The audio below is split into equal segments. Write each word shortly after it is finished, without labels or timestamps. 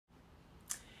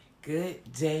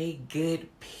Good day, good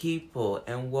people,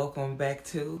 and welcome back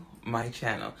to my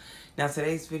channel. Now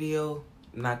today's video,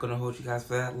 I'm not going to hold you guys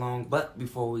for that long, but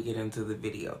before we get into the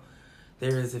video,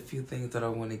 there is a few things that I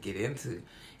want to get into.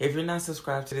 If you're not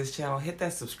subscribed to this channel, hit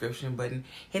that subscription button,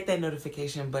 hit that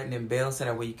notification button and bell so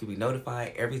that way you can be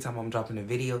notified every time I'm dropping a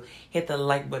video. Hit the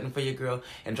like button for your girl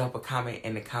and drop a comment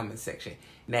in the comment section.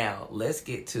 Now, let's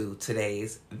get to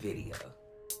today's video.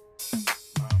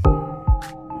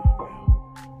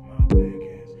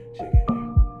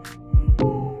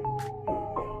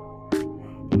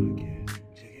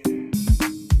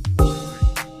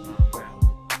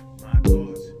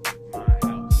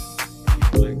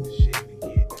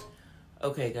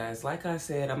 Okay guys, like I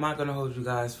said, I'm not going to hold you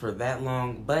guys for that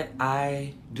long, but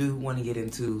I do want to get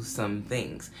into some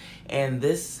things. And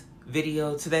this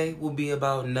video today will be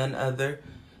about none other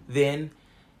than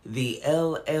the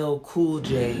LL Cool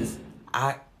J's.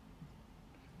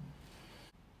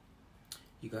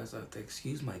 You guys have to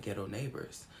excuse my ghetto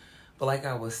neighbors. But like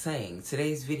I was saying,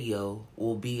 today's video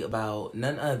will be about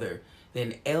none other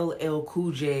than LL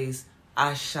Cool J's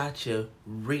I Shot Ya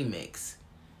remix.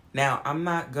 Now, I'm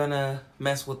not gonna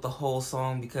mess with the whole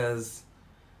song because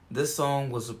this song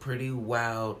was a pretty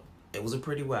wild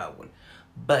one.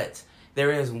 But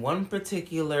there is one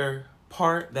particular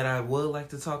part that I would like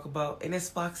to talk about, and it's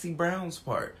Foxy Brown's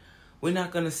part. We're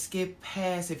not gonna skip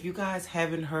past. If you guys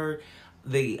haven't heard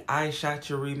the I Shot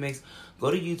Ya remix,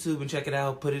 go to YouTube and check it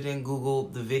out. Put it in Google.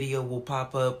 The video will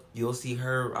pop up. You'll see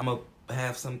her. I'm gonna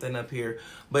have something up here,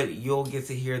 but you'll get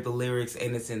to hear the lyrics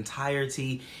in its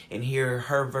entirety and hear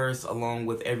her verse along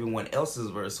with everyone else's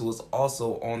verse who was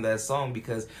also on that song,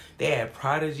 because they had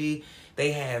Prodigy,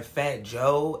 they had Fat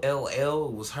Joe, LL,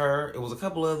 it was her, it was a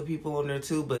couple other people on there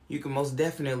too, but you can most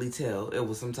definitely tell it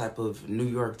was some type of New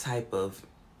York type of,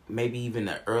 maybe even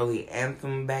an early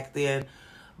anthem back then.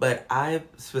 But I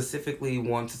specifically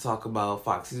want to talk about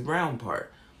Foxy Brown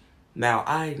part. Now,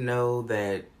 I know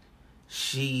that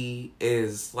she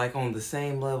is like on the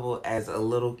same level as a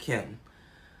Little Kim.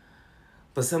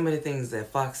 But some of the things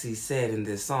that Foxy said in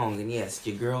this song, and yes,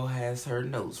 your girl has her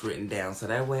notes written down, so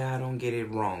that way I don't get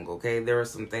it wrong, okay? There are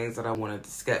some things that I want to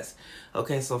discuss.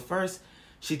 Okay, so first,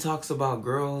 she talks about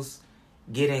girls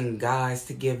getting guys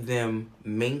to give them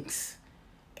minks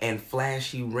and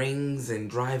flashy rings and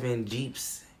driving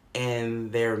Jeeps,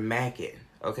 and they're macking,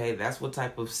 okay? That's what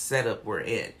type of setup we're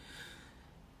in.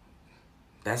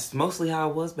 That's mostly how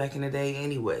it was back in the day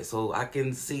anyway, so I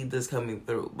can see this coming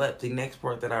through. But the next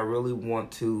part that I really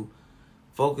want to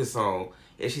focus on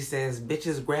is she says,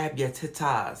 bitches grab your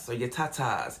tatas or your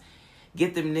tatas.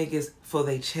 Get them niggas for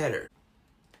they cheddar.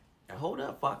 Now hold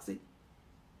up, Foxy.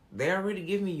 They already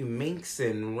giving you minks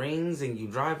and rings and you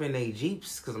driving a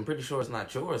Jeeps, because I'm pretty sure it's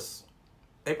not yours.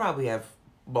 They probably have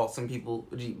bought some people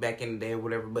a Jeep back in the day or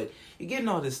whatever, but you're getting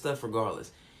all this stuff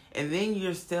regardless. And then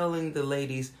you're telling the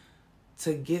ladies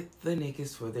to get the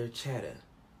niggas for their cheddar.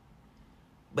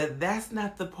 But that's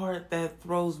not the part that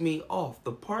throws me off.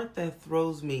 The part that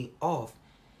throws me off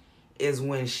is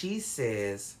when she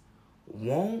says,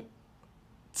 want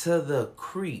to the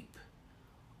creep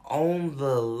on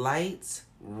the lights,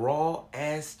 raw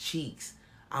ass cheeks.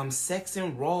 I'm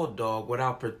sexing raw dog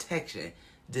without protection,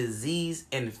 disease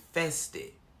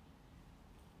infested.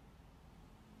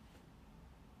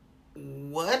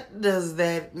 What does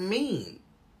that mean?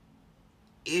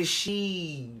 Is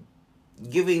she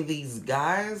giving these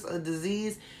guys a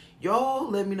disease? Y'all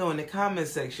let me know in the comment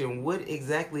section, what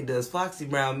exactly does Foxy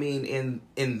Brown mean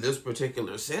in this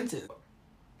particular sentence?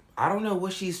 I don't know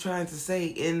what she's trying to say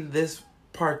in this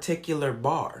particular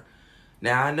bar.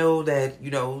 Now, I know that, you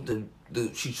know,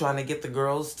 she's trying to get the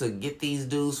girls to get these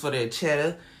dudes for their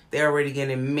cheddar. They're already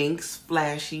getting minks,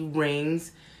 flashy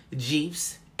rings,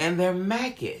 Jeeps, and they're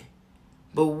macking.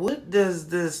 But what does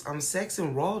this, I'm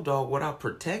sexing raw dog without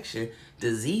protection,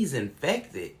 disease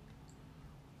infected?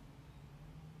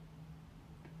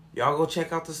 Y'all go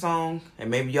check out the song,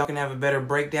 and maybe y'all can have a better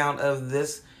breakdown of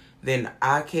this than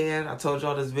I can. I told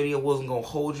y'all this video wasn't gonna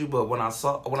hold you, but when I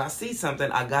see something,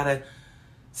 I gotta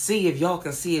see if y'all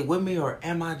can see it with me, or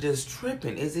am I just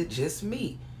tripping? Is it just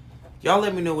me? Y'all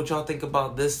let me know what y'all think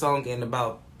about this song and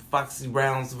about Foxy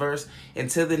Brown's verse.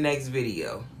 Until the next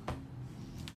video.